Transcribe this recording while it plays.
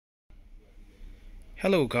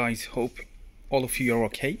Hello guys, hope all of you are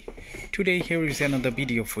okay. Today here is another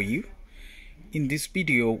video for you. In this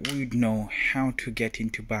video we would know how to get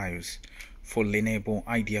into BIOS for Lenovo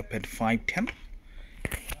Ideapad 510.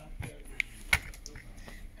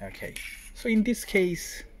 Okay, so in this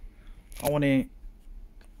case I want to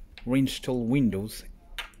reinstall Windows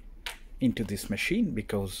into this machine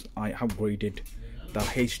because I upgraded the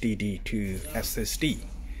HDD to SSD.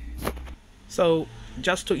 So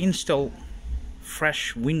just to install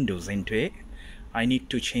fresh Windows into it, I need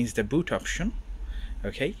to change the boot option.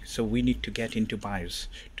 Okay, so we need to get into BIOS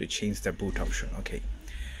to change the boot option. Okay,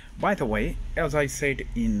 by the way, as I said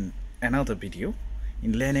in another video,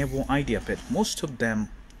 in Lenovo Ideapad most of them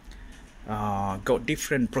got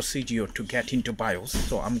different procedure to get into BIOS,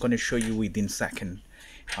 so I'm going to show you within second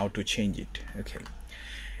how to change it. Okay,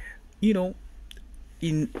 you know,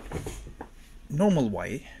 in normal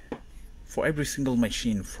way, for every single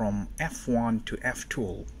machine from F1 to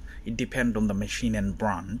F12, it depends on the machine and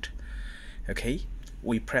brand. Okay,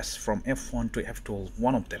 we press from F1 to F12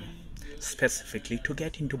 one of them specifically to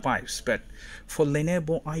get into BIOS, but for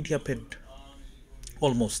Lenovo Ideapad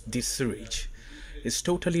almost this series is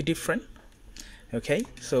totally different. Okay,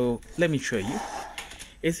 so let me show you.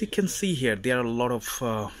 As you can see here, there are a lot of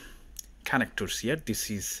connectors here. This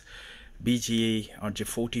is BGA,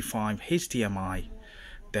 RJ45, HDMI,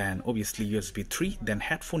 then obviously USB 3, then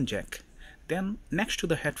headphone jack. Then next to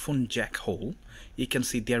the headphone jack hole, you can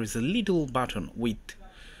see there is a little button with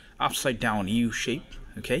upside down U shape.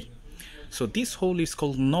 Okay, so this hole is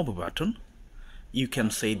called knob button. You can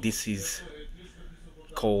say this is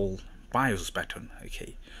called BIOS button.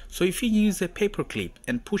 Okay, so if you use a paper clip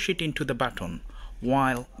and push it into the button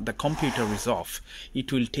while the computer is off,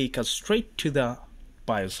 it will take us straight to the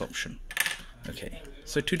BIOS option. Okay,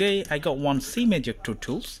 so today I got one SIM ejector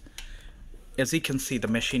tools. As you can see, the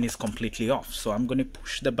machine is completely off, so I'm going to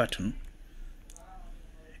push the button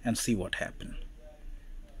and see what happens.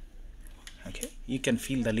 Okay, you can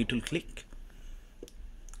feel the little click.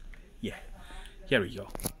 Yeah, here we go.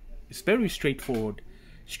 It's very straightforward,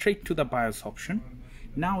 straight to the BIOS option.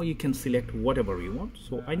 Now you can select whatever you want.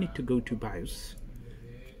 So I need to go to BIOS.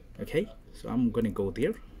 Okay, so I'm going to go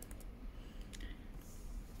there.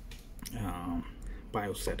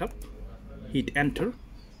 BIOS setup, hit enter.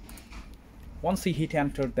 Once you hit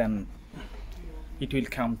enter, then it will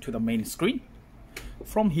come to the main screen.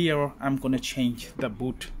 From here I'm going to change the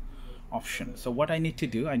boot option. So what I need to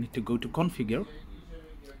do, I need to go to configure.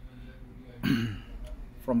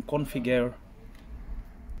 From configure,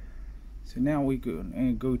 so now we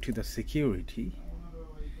go to the security.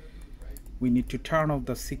 We need to turn off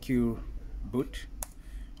the secure boot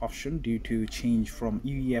option due to change from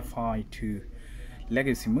Uefi to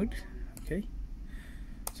legacy mode. Okay,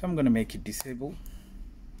 so I'm going to make it disable,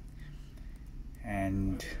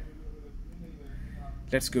 and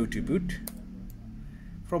let's go to boot.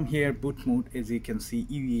 From here, boot mode, as you can see,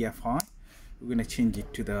 Uefi, we're going to change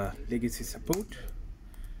it to the legacy support.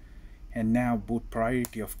 And now boot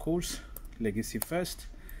priority, of course, legacy first,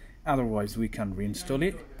 otherwise we can reinstall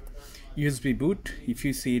it. USB boot, if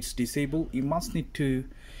you see it's disabled, you must need to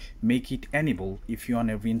make it enable if you want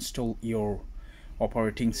to reinstall your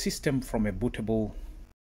operating system from a bootable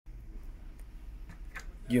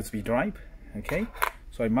USB drive. Okay,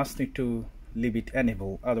 so I must need to leave it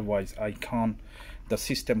enable, otherwise the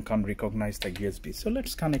system can't recognize the USB. So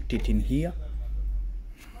let's connect it in here.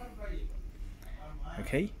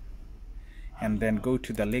 Okay, and then go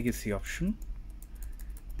to the legacy option.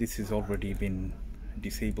 This has already been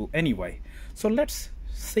disabled anyway, so let's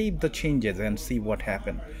save the changes and see what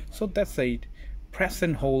happened. So that's it. Press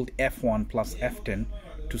and hold F1 plus F10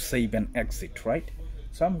 to save and exit, right?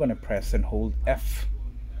 So I'm going to press and hold F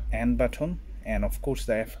button and of course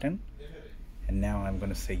the F10, and now I'm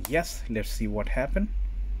going to say yes. Let's see what happened.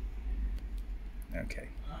 Okay,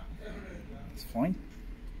 it's fine.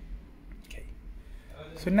 Okay,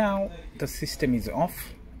 so now the system is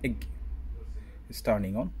off. It's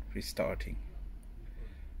turning on, restarting.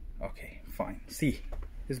 Okay, fine. See,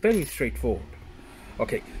 it's very straightforward.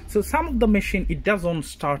 Okay, so some of the machine, it doesn't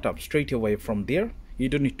start up straight away from there. You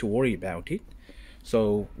don't need to worry about it.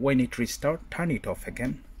 So when it restart, turn it off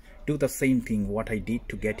again. Do the same thing what I did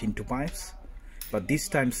to get into BIOS, but this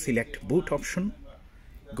time select boot option,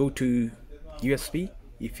 go to USB.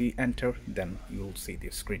 If you enter, then you will see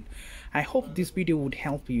this screen. I hope this video would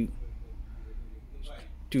help you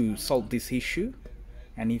to solve this issue,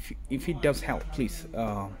 and if it does help, please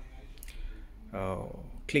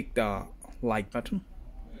click the like button,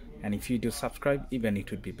 and if you do subscribe, even it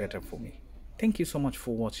would be better for me. Thank you so much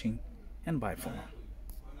for watching, and bye for now.